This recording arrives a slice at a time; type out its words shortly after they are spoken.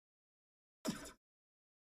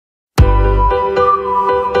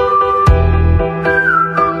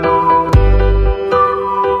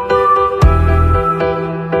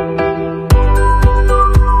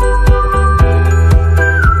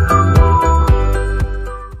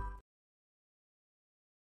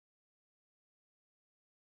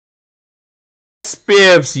Yes,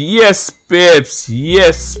 Pips. Yes, Pips.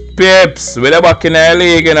 Yes, Pips. We're back in the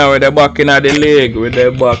league, you know. We're back in the league.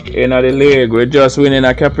 We're back in the league. We're just winning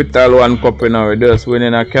a Capital One Cup, you know. We're just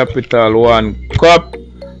winning a Capital One Cup.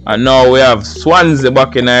 And now we have Swansea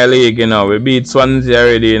back in the league, you know. We beat Swansea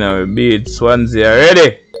already, you know. We beat Swansea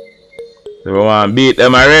already. So we want to beat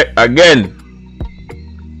them again.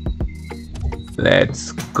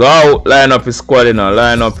 Let's go. Line up his squad, you know.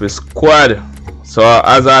 Line up his squad. So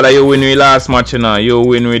as you win with last match, you know. You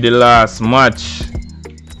win with the last match.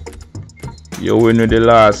 You win with the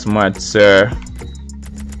last match, sir.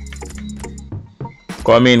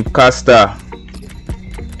 Come in, Costa.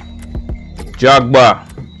 Jagba.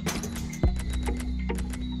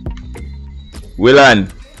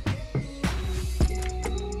 Willan.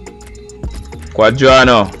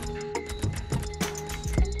 Quadrano.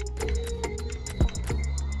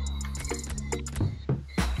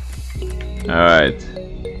 Alright.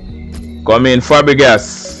 Come in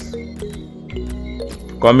Fabregas.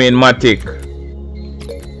 Come in Matic.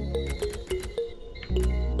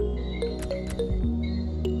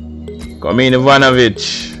 Come in Ivanovic.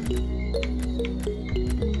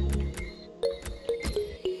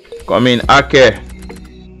 Come in Ake.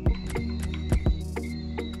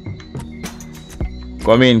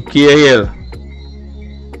 Come in Cahill.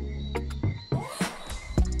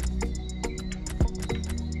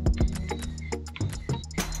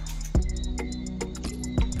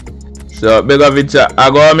 So Begovic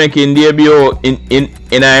I go making debut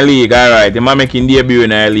in our league, alright. He's making debut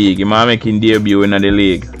in our league. He's making debut in the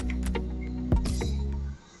league.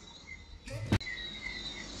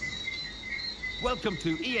 Welcome to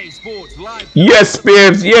EA Sports Live. Yes,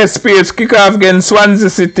 Pips. Yes, Pips. Kick off against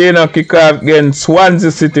Swansea City, you know. Kick off against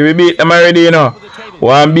Swansea City. We beat them already, you know.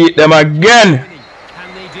 Want to beat them again.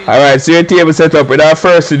 Alright, so your table set up with our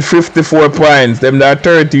first with 54 points. Them that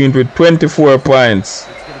 13th with 24 points.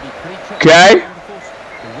 Okay?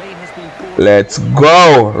 Let's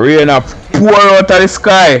go. Rain up. Pour out of the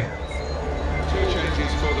sky.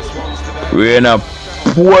 Rain up.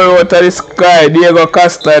 Pour out of the sky. Diego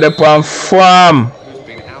Costa at the palm farm.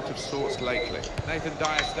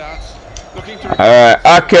 Alright,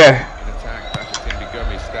 Ake.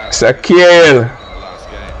 Sakil.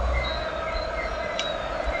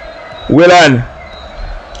 Willan.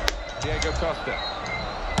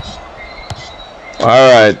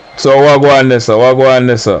 Alright, so what go on this? What go on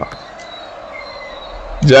this?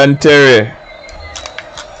 John Terry.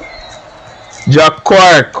 Jack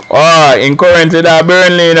Cork. Oh, in currently that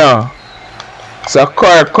Burnley now. So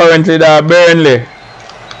Cork currently that Burnley.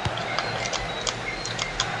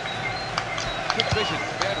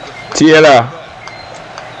 Taylor.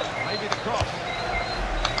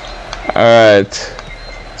 Alright.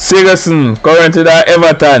 Sigerson currently that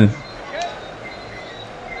Everton.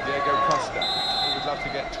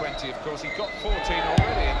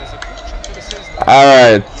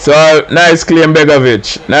 Alright, so nice claim,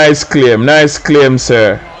 Begovic. Nice claim,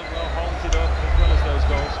 sir.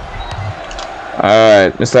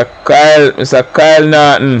 Alright, Mr. Kyle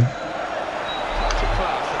Norton.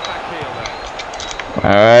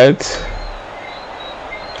 Alright.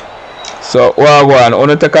 So, Wagwan, I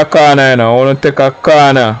want to take a corner, you know. I want to take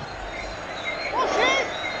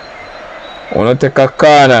a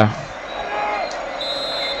corner.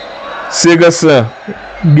 Sigerson.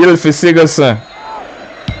 Gilfie Sigerson.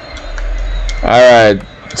 Alright.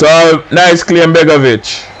 So, nice claim,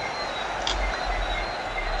 Begovic.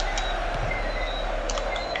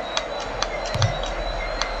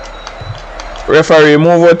 Referee,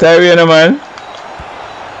 move out of here, man.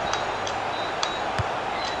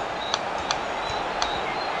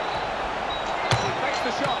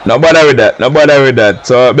 No bother with that.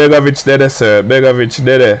 So, Begovic did it, sir. Begovic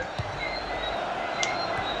did it.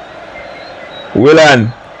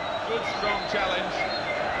 Willan. Good strong challenge.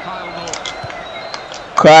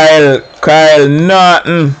 Kyle Norton. Kyle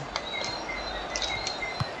Norton.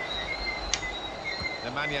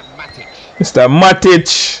 Mr.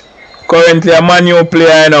 Matic. Currently a Man U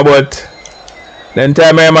player, you know, but then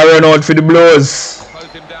time I run out for the blows. Closed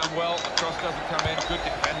him down well. The cross doesn't come in. Good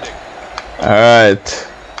defending. Alright.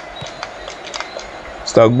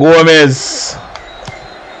 Mr. Gomez.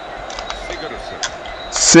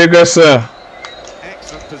 Sigerson.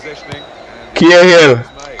 Excellent positioning. Cahill.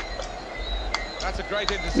 That's a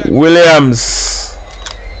great interception. Williams.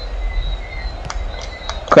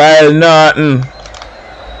 Kyle Norton.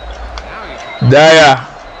 Dyer.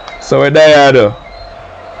 So where Dyer though?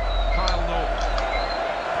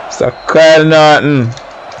 Mr. Kyle Norton.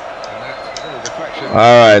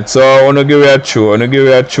 Alright, so I want to give you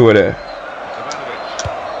a throw. there.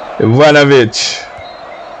 Ivanovic.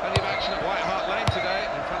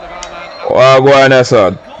 What go on,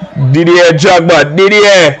 sir? Didier Jogba.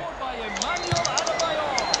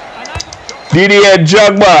 Didier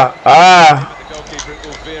Jogba. Ah.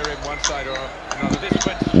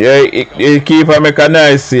 Yeah, he keeper make a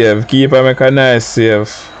nice save. Keeper make a nice save.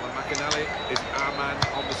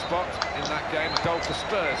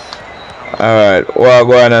 Alright, what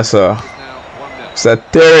go on, sir? Sir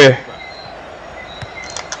Terry.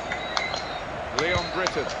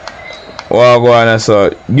 What go on,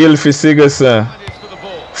 sir? Gylfi Sigurdsson.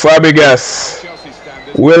 Fabregas.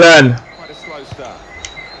 Willan.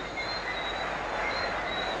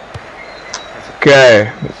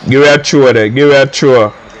 Okay, give it a throw there. Give it a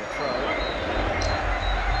throw.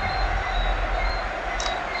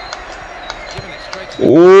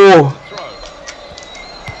 Oh.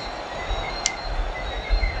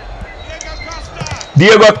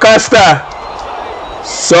 Diego Costa.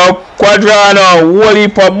 So Quadrano, whole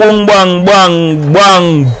heap of bang bang bang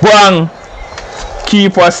bang bang.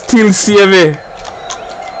 Keeper still save it.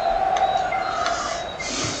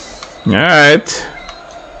 Alright.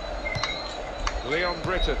 Leon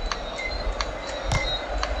Britton.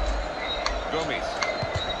 Gomez.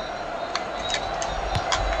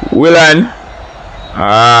 Willan.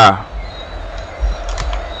 Ah.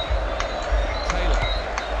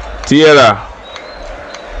 Taylor.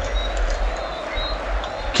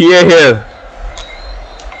 Cahill.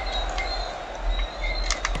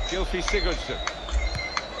 Gylfi Sigurdsson.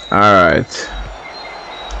 Alright.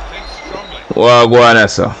 Well, go on,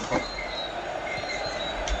 sir.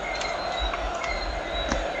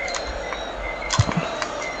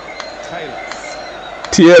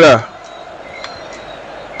 Taylor.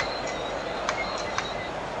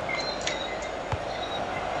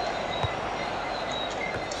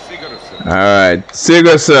 Alright,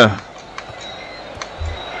 Sigurdsson.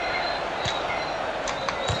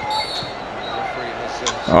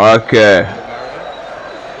 Okay.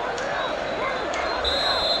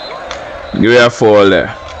 Give me a fall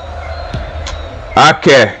there.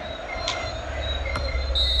 Okay.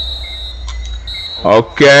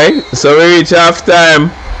 Okay, so we reach half time.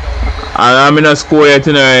 And I'm in a score yet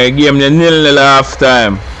in a game, the 0-0 half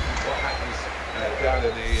time.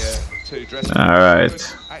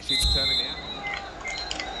 Alright.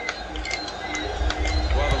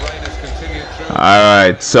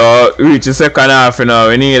 Alright, so reach the second half now.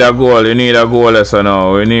 We need a goal. We need a goal, so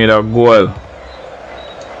now. We need a goal.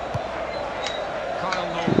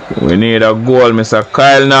 We need a goal, Mr.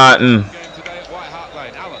 Kyle Norton.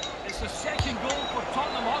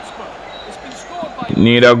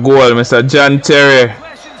 Need a goal, Mr. John Terry.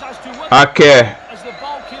 Okay.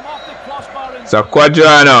 Sir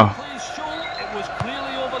Quadrano.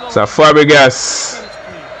 Sir Fabregas.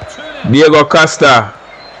 Diego Costa.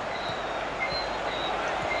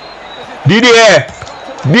 Didier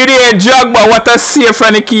Jogba, what a save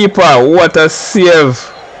from the keeper. What a save.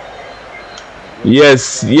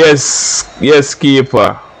 Yes,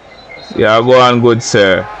 keeper. Yeah, go on good,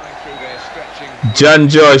 sir. John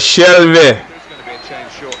Joe Shelby.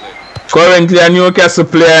 Currently a Newcastle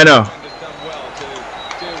player now.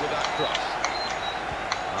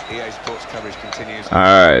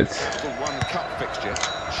 Alright.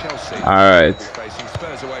 Alright.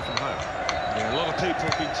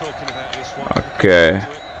 Okay.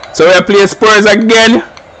 So we play Spurs again.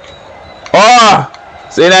 Oh!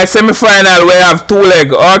 So in a semi-final we have 2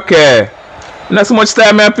 legs. Okay. Not so much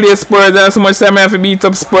time I play Spurs, not so much time I have to beat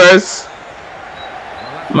up Spurs.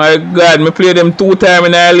 My God, me play them 2 times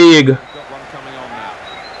in our league.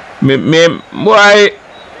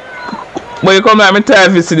 Boy, you come at me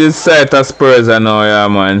time to see this side of Spurs I know, yeah,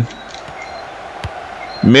 man.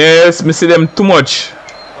 Me see them too much.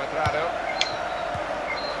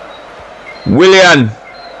 Willian.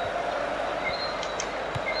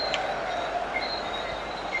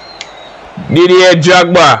 Didier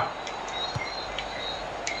Jogba.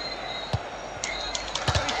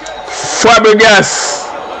 Fabregas.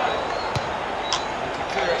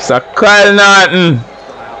 Sir Kyle Norton.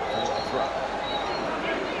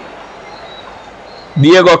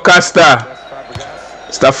 Diego Costa.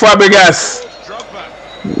 Mr. Fabregas.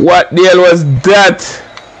 What the hell was that?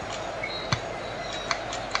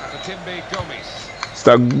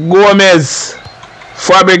 Mr. Gomez.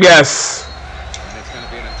 Fabregas.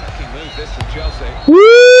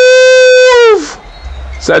 Woo!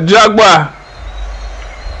 Sir Jogba.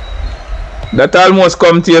 That almost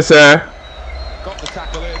come to you, sir.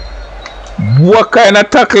 What kind of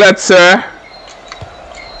tackle that, sir?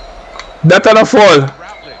 That on a fall.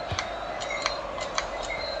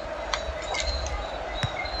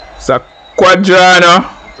 Sir Quadrano.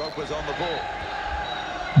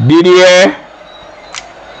 Didier.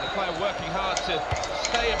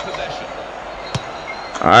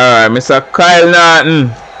 Alright, Mr. Kyle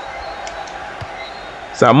Norton.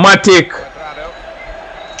 Mr. Matic.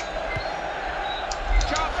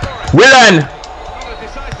 Willan.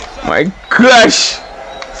 My gosh.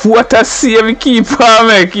 What a save keeper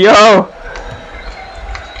make, yo.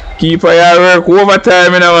 Keeper ya work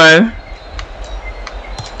overtime, you know, man.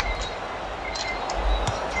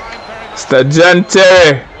 Mr. John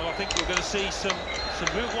Terry. Well, I think we're going to see some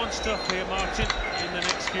Route 1 stuff here, Martin, in the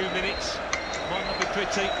next few minutes. Might not be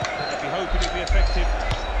pretty, but I'd be hoping it'll be effective.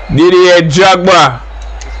 Didier Drogba.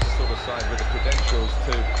 This is the sort of side with the credentials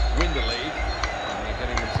to win the league, and they're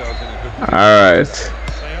getting themselves in a good position. Alright.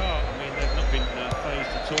 They are. I mean, they've not been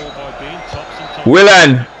phased at all by being tops and tops.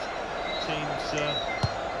 Willan. Seems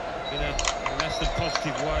in a less than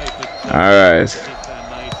positive way, but Alright. if they're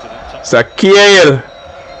made for that top. Mr. Kale.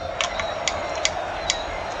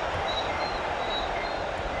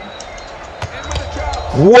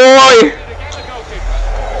 Whoa!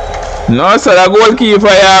 No, sir, the goalkeeper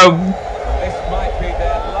have. This might be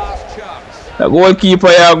their last chance. The goalkeeper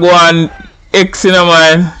have go on X in a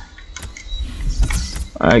man.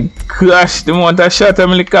 My gosh, the amount of shot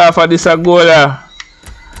I'm looking for this a goal.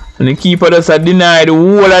 And the keeper just deny the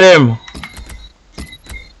whole of them.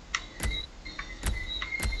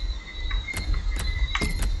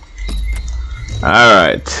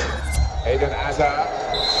 Alright. Eden Hazard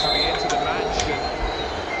coming into the match.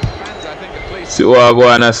 Fans, I think, are pleased. See what I go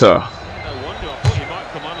on, sir. No wonder. I thought he might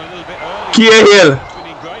come on a little bit early. Cahill. He's been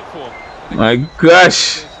in great form. My gosh.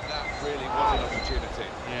 That really was an opportunity.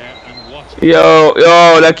 Yeah, and what?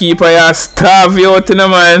 Yo, the keeper has starved you out in the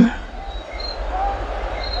man.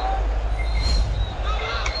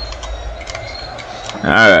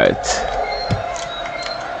 Alright.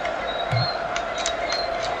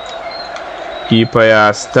 Keeper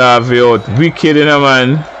has starved you out. Wicked in the man.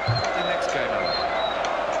 The next game.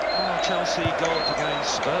 Oh, Chelsea goal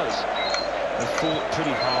against Spurs. They fought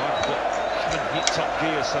pretty hard, but haven't hit top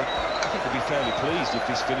gear, so I think they'll be fairly pleased if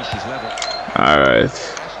this finishes level. Alright.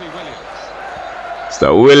 Ashley Williams. Mr.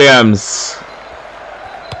 Williams.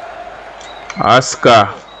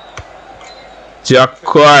 Oscar. Jack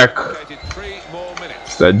Clark. Created 3 more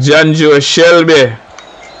minutes. Mr. John Joe Shelby.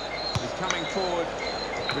 He's coming forward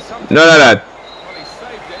with some. None of that. Well, he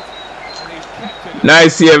saved it, and he's kept it.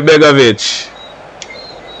 Nice save, Begovic.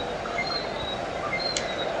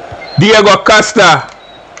 Diego Costa.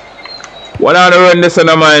 What on the run this on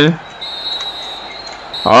the man?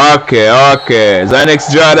 Okay. It's the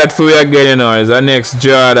next draw that for you again, you know. It's the next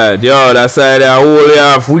draw that. Yo, that side there, whole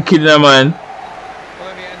half wicked, man. Well, in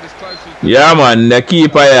the end, it's close as Yeah, man, the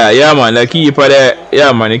keeper there. Yeah, man, the keeper there.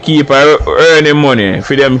 Yeah, man, the keeper earning money.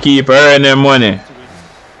 For them keeper earning money.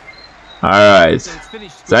 Alright. So it's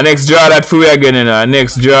finished. The next draw that for you again, you know.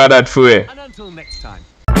 Next draw that for you. And until next time.